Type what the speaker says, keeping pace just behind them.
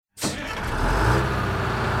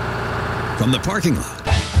From the parking lot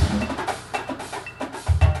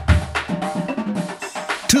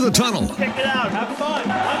to the tunnel. Check it out. Have fun.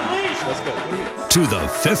 Unleash. Let's go. To the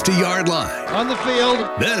 50-yard line. On the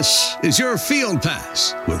field. This is your Field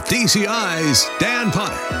Pass with DCI's Dan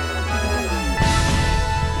Potter.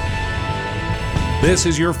 This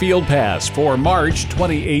is your Field Pass for March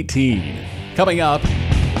 2018. Coming up,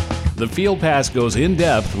 the Field Pass goes in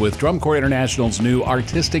depth with Drum Corps International's new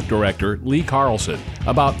artistic director, Lee Carlson,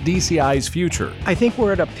 about DCI's future I think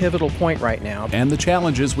we're at a pivotal point right now. and the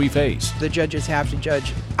challenges we face. The judges have to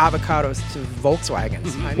judge avocados to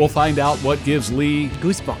Volkswagens. I mean, We'll find out what gives Lee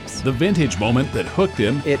goosebumps. the vintage moment that hooked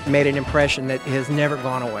him, It made an impression that has never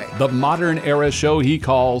gone away. the modern era show he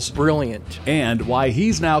calls, Brilliant. and why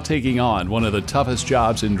he's now taking on one of the toughest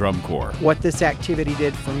jobs in Drum Corps. What this activity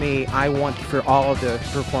did for me, I want for all of the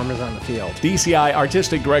performers on the field. DCI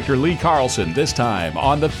Artistic Director Lee Carlson, this time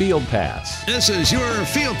on the Field Pass. This is your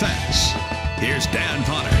Field Pass. Here's Dan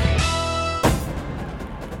Potter.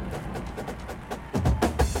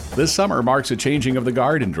 This summer marks a changing of the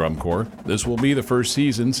guard in Drum Corps. This will be the first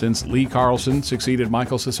season since Lee Carlson succeeded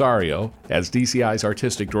Michael Cesario as DCI's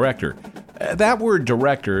artistic director. That word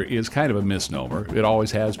director is kind of a misnomer. It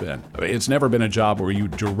always has been. It's never been a job where you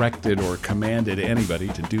directed or commanded anybody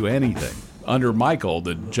to do anything. Under Michael,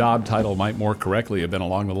 the job title might more correctly have been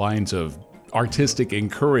along the lines of artistic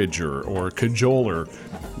encourager or cajoler,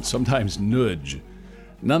 sometimes nudge.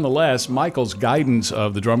 Nonetheless, Michael's guidance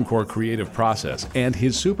of the Drum Corps creative process and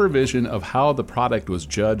his supervision of how the product was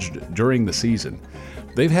judged during the season,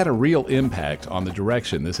 they've had a real impact on the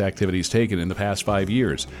direction this activity's taken in the past 5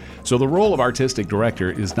 years. So the role of artistic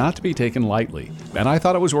director is not to be taken lightly, and I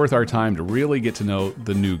thought it was worth our time to really get to know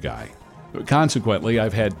the new guy. Consequently,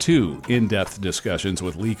 I've had 2 in-depth discussions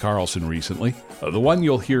with Lee Carlson recently. The one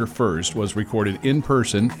you'll hear first was recorded in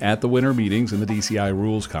person at the winter meetings in the DCI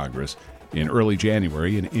Rules Congress in early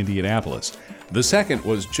January in Indianapolis. The second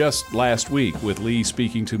was just last week with Lee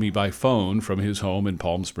speaking to me by phone from his home in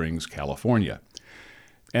Palm Springs, California.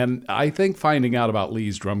 And I think finding out about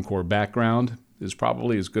Lee's Drum Corps background is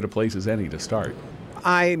probably as good a place as any to start.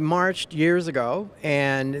 I marched years ago,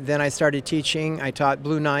 and then I started teaching. I taught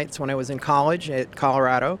Blue Knights when I was in college at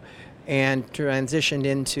Colorado, and transitioned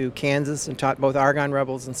into Kansas and taught both Argonne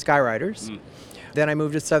Rebels and Skyriders. Then I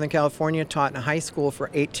moved to Southern California, taught in a high school for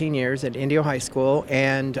 18 years at Indio High School,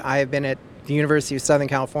 and I have been at the University of Southern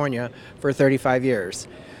California for 35 years.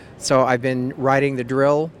 So I've been writing the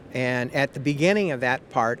drill, and at the beginning of that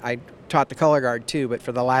part, I taught the color guard too, but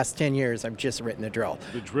for the last 10 years, I've just written the drill.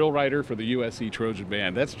 The drill writer for the USC Trojan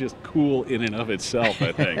Band. That's just cool in and of itself,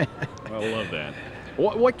 I think. I love that.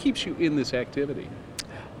 What keeps you in this activity?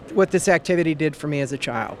 What this activity did for me as a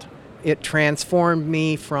child. It transformed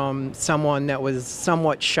me from someone that was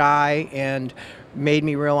somewhat shy and made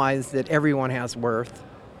me realize that everyone has worth.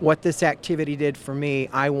 What this activity did for me,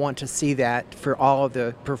 I want to see that for all of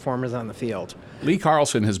the performers on the field. Lee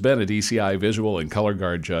Carlson has been a DCI visual and color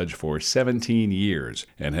guard judge for 17 years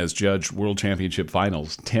and has judged World Championship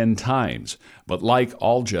finals 10 times. But like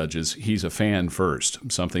all judges, he's a fan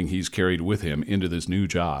first, something he's carried with him into this new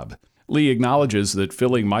job. Lee acknowledges that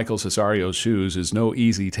filling Michael Cesario's shoes is no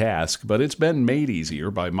easy task, but it's been made easier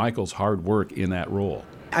by Michael's hard work in that role.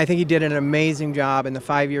 I think he did an amazing job in the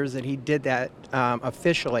 5 years that he did that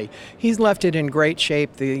officially. He's left it in great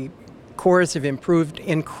shape. The chorus have improved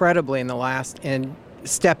incredibly in the last and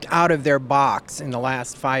stepped out of their box in the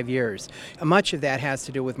last 5 years. Much of that has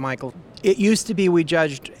to do with Michael. It used to be we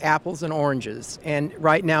judged apples and oranges, and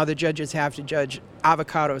right now the judges have to judge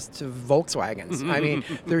avocados to Volkswagens. I mean,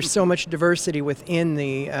 there's so much diversity within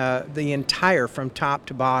the entire from top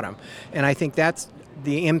to bottom, and I think that's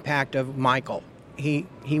the impact of Michael. He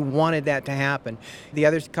wanted that to happen. The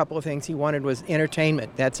other couple of things he wanted was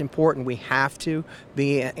entertainment. That's important. We have to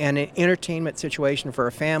be an entertainment situation for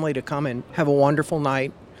a family to come and have a wonderful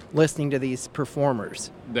night listening to these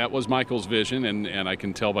performers. That was Michael's vision, and I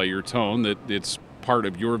can tell by your tone that it's part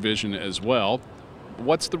of your vision as well.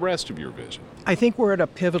 What's the rest of your vision? I think we're at a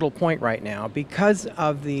pivotal point right now because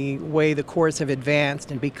of the way the corps have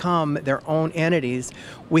advanced and become their own entities.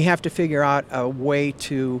 We have to figure out a way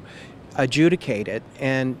to adjudicate it,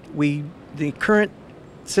 and the current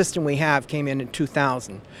system we have came in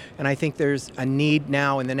 2000, and I think there's a need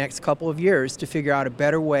now in the next couple of years to figure out a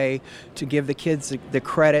better way to give the kids the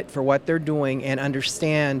credit for what they're doing and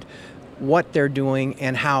understand what they're doing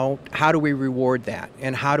and how do we reward that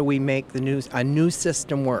and how do we make a new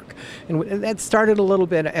system work. And that started a little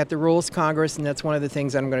bit at the Rules Congress, and that's one of the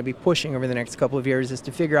things that I'm going to be pushing over the next couple of years is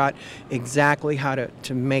to figure out exactly how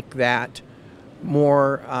to make that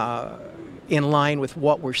more in line with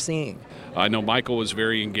what we're seeing. I know Michael was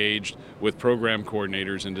very engaged with program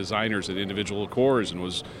coordinators and designers at individual corps and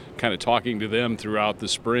was kind of talking to them throughout the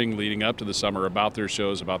spring leading up to the summer about their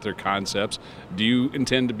shows, about their concepts. Do you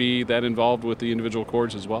intend to be that involved with the individual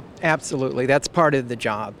corps as well? Absolutely. That's part of the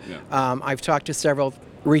job. Yeah. I've talked to several,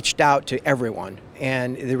 reached out to everyone,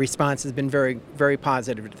 and the response has been very, very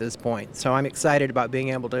positive at this point. So I'm excited about being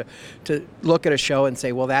able to look at a show and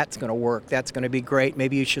say, well, that's going to work. That's going to be great.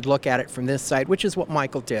 Maybe you should look at it from this side, which is what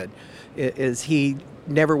Michael did. Is he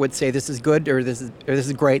never would say this is good or this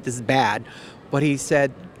is great, this is bad, but he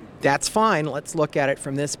said, that's fine. Let's look at it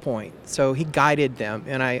from this point. So he guided them,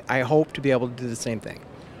 and I hope to be able to do the same thing.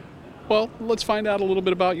 Well, let's find out a little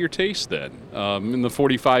bit about your taste then. In the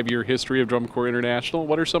 45-year history of Drum Corps International,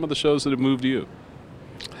 what are some of the shows that have moved you?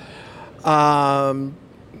 To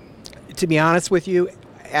be honest with you,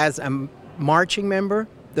 as a marching member,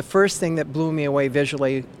 the first thing that blew me away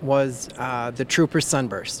visually was the Trooper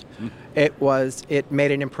Sunburst. It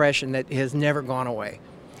made an impression that has never gone away.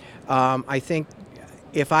 I think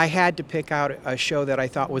if I had to pick out a show that I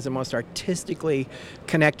thought was the most artistically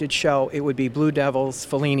connected show, it would be Blue Devil's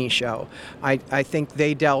Fellini show. I think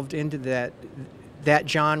they delved into that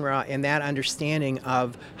genre and that understanding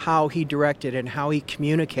of how he directed and how he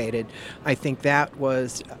communicated. I think that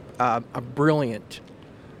was a brilliant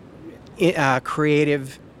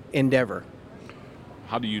creative endeavor.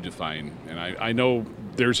 How do you define, and I know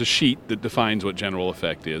there's a sheet that defines what general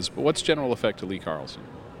effect is, but what's general effect to Lee Carlson?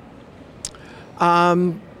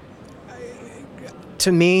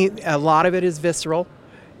 To me, a lot of it is visceral.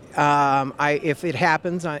 If it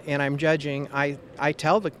happens and I'm judging, I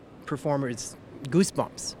tell the performers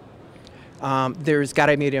goosebumps. There's got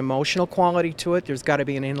to be an emotional quality to it. There's got to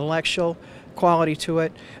be an intellectual quality to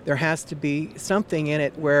it. There has to be something in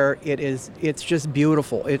it where it's just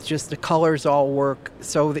beautiful. It's just the colors all work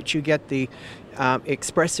so that you get the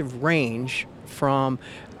expressive range from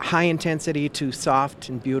high intensity to soft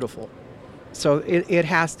and beautiful. So it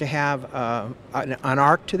has to have an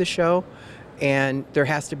arc to the show, and there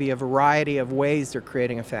has to be a variety of ways they're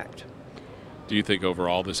creating effect. Do you think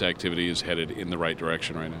overall this activity is headed in the right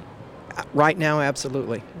direction right now? Right now,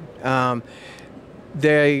 absolutely.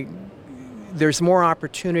 There's more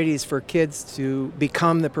opportunities for kids to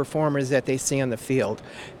become the performers that they see on the field.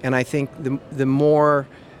 And I think the more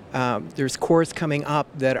there's corps coming up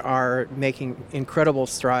that are making incredible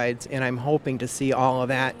strides, and I'm hoping to see all of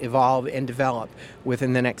that evolve and develop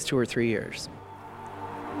within the next 2 or 3 years.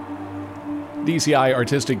 DCI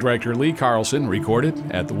Artistic Director Lee Carlson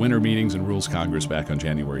recorded at the Winter Meetings and Rules Congress back on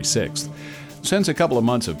January 6th. Since a couple of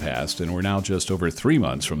months have passed, and we're now just over 3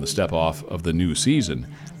 months from the step-off of the new season,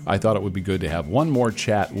 I thought it would be good to have one more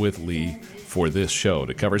chat with Lee for this show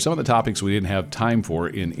to cover some of the topics we didn't have time for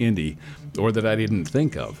in Indy, or that I didn't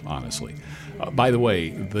think of, honestly. By the way,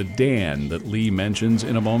 the Dan that Lee mentions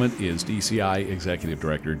in a moment is DCI Executive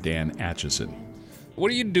Director Dan Atchison.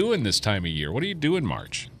 What are you doing this time of year? What do you do in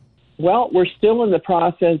March? Well, we're still in the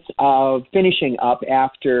process of finishing up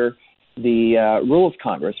after the Rules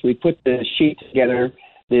Congress. We put the sheet together.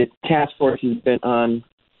 The task force has been on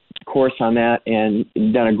course on that and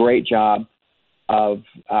done a great job of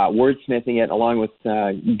wordsmithing it, along with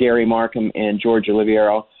Gary Markham and George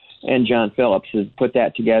Oliviero and John Phillips has put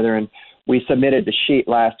that together. And we submitted the sheet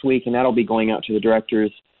last week, and that'll be going out to the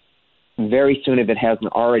directors very soon if it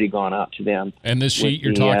hasn't already gone out to them. And this sheet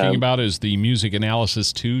you're talking about is the Music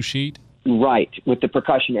Analysis 2 sheet? Right, with the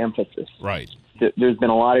percussion emphasis. Right. There's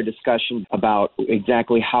been a lot of discussion about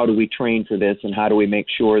exactly how do we train for this and how do we make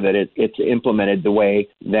sure that it's implemented the way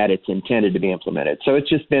that it's intended to be implemented. So it's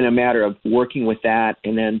just been a matter of working with that.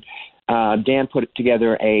 And then Dan put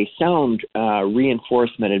together a sound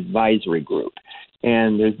reinforcement advisory group.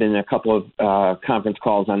 And there's been a couple of conference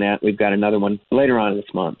calls on that. We've got another one later on this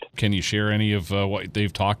month. Can you share any of what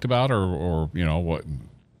they've talked about or you know, what?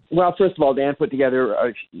 Well, first of all, Dan put together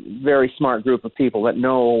a very smart group of people that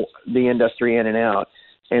know the industry in and out,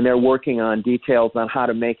 and they're working on details on how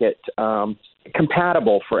to make it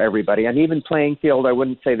compatible for everybody. And even playing field, I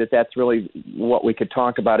wouldn't say that that's really what we could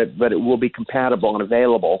talk about it, but it will be compatible and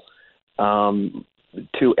available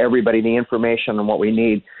to everybody, the information on what we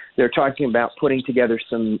need. They're talking about putting together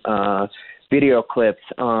some video clips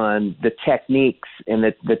on the techniques and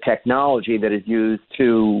the technology that is used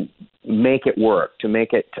to make it work, to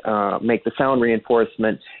make it make the sound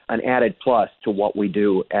reinforcement an added plus to what we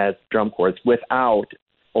do as drum corps without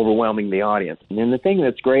overwhelming the audience. And the thing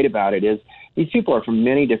that's great about it is these people are from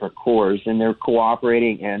many different corps, and they're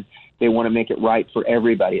cooperating, and they want to make it right for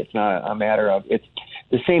everybody. It's not a matter of, it's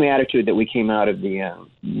the same attitude that we came out of the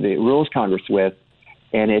Rules Congress with,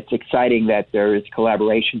 And it's exciting that there is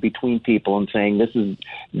collaboration between people and saying this is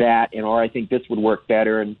that, or I think this would work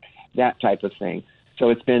better, and that type of thing.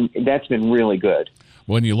 So that's been really good.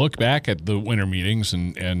 When you look back at the winter meetings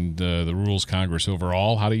and the Rules Congress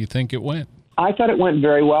overall, how do you think it went? I thought it went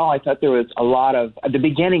very well. I thought there was a lot of the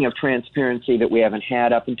beginning of transparency that we haven't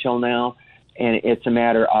had up until now, and it's a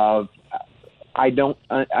matter of I don't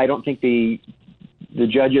think the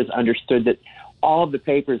judges understood that all of the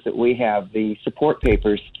papers that we have, the support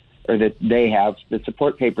papers, or that they have, the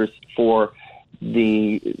support papers for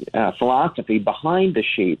the philosophy behind the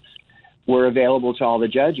sheets were available to all the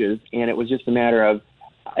judges, and it was just a matter of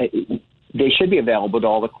they should be available to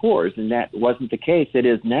all the cores, and that wasn't the case. It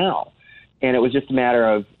is now. And it was just a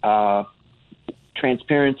matter of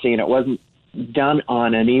transparency, and it wasn't done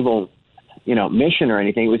on an evil, mission or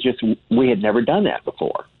anything. It was just we had never done that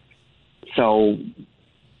before. So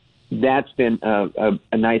that's been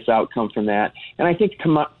a nice outcome from that. And I think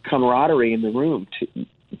camaraderie in the room,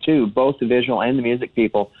 too. Both the visual and the music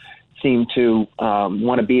people seem to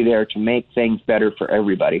want to be there to make things better for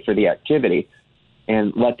everybody, for the activity,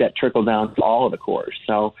 and let that trickle down to all of the cores.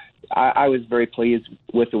 So I was very pleased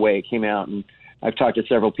with the way it came out, and I've talked to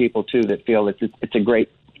several people too that feel that it's a great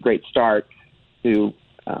start to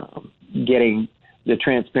getting the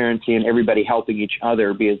transparency and everybody helping each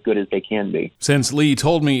other be as good as they can be. Since Lee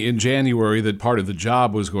told me in January that part of the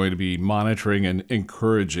job was going to be monitoring and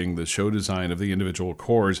encouraging the show design of the individual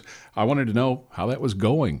cores, I wanted to know how that was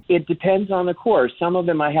going. It depends on the core. Some of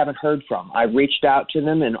them I haven't heard from. I've reached out to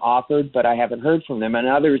them and offered, but I haven't heard from them. And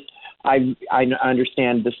others, I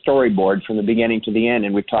understand the storyboard from the beginning to the end,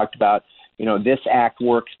 and we've talked about, this act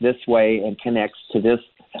works this way and connects to this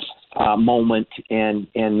moment and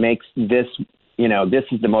makes this, this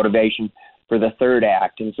is the motivation for the third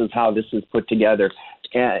act, and this is how this is put together.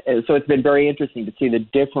 And so it's been very interesting to see the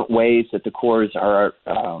different ways that the cores are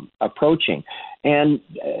approaching. And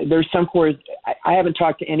there's some cores, I haven't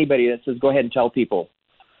talked to anybody that says, go ahead and tell people.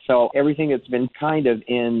 So everything has been kind of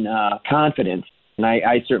in confidence, and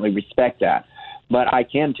I certainly respect that. But I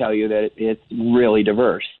can tell you that it's really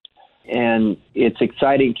diverse. And it's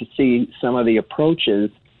exciting to see some of the approaches.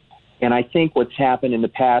 And I think what's happened in the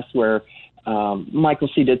past where Michael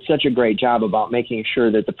C. did such a great job about making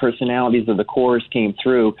sure that the personalities of the cores came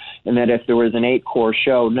through, and that if there was an 8-core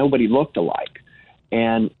show, nobody looked alike.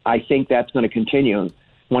 And I think that's going to continue.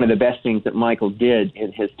 One of the best things that Michael did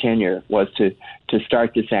in his tenure was to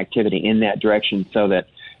start this activity in that direction so that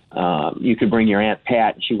you could bring your Aunt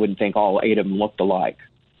Pat and she wouldn't think all 8 of them looked alike.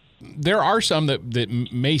 There are some that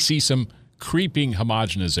may see some creeping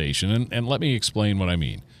homogenization, and let me explain what I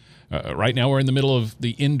mean. Right now we're in the middle of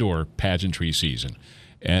the indoor pageantry season,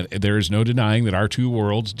 and there is no denying that our two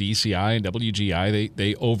worlds, DCI and WGI,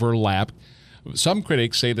 they overlap. Some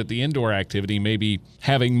critics say that the indoor activity may be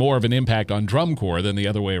having more of an impact on drum corps than the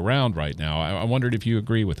other way around right now. I wondered if you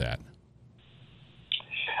agree with that.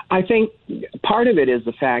 I think part of it is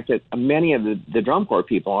the fact that many of the drum corps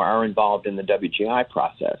people are involved in the WGI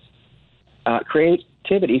process.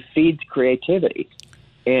 Creativity feeds creativity.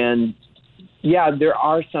 And yeah, there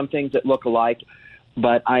are some things that look alike,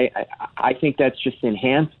 but I think that's just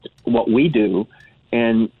enhanced what we do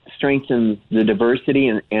and strengthens the diversity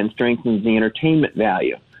and strengthens the entertainment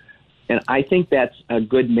value. And I think that's a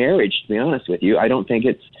good marriage, to be honest with you. I don't think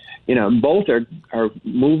it's, both are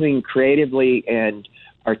moving creatively and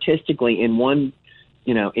artistically in one,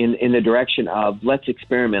 in the direction of let's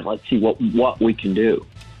experiment, let's see what we can do.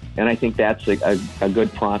 And I think that's a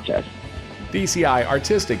good process. DCI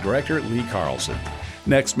Artistic Director Lee Carlson.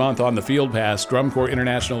 Next month on the Field Pass, Drum Corps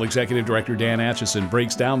International Executive Director Dan Atchison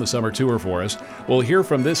breaks down the summer tour for us. We'll hear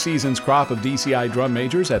from this season's crop of DCI drum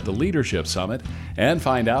majors at the Leadership Summit and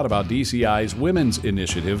find out about DCI's women's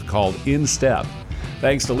initiative called In Step.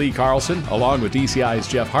 Thanks to Lee Carlson, along with DCI's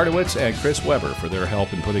Jeff Hardowitz and Chris Weber for their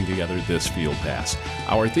help in putting together this Field Pass.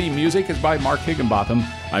 Our theme music is by Mark Higginbotham.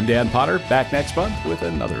 I'm Dan Potter, back next month with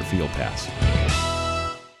another Field Pass.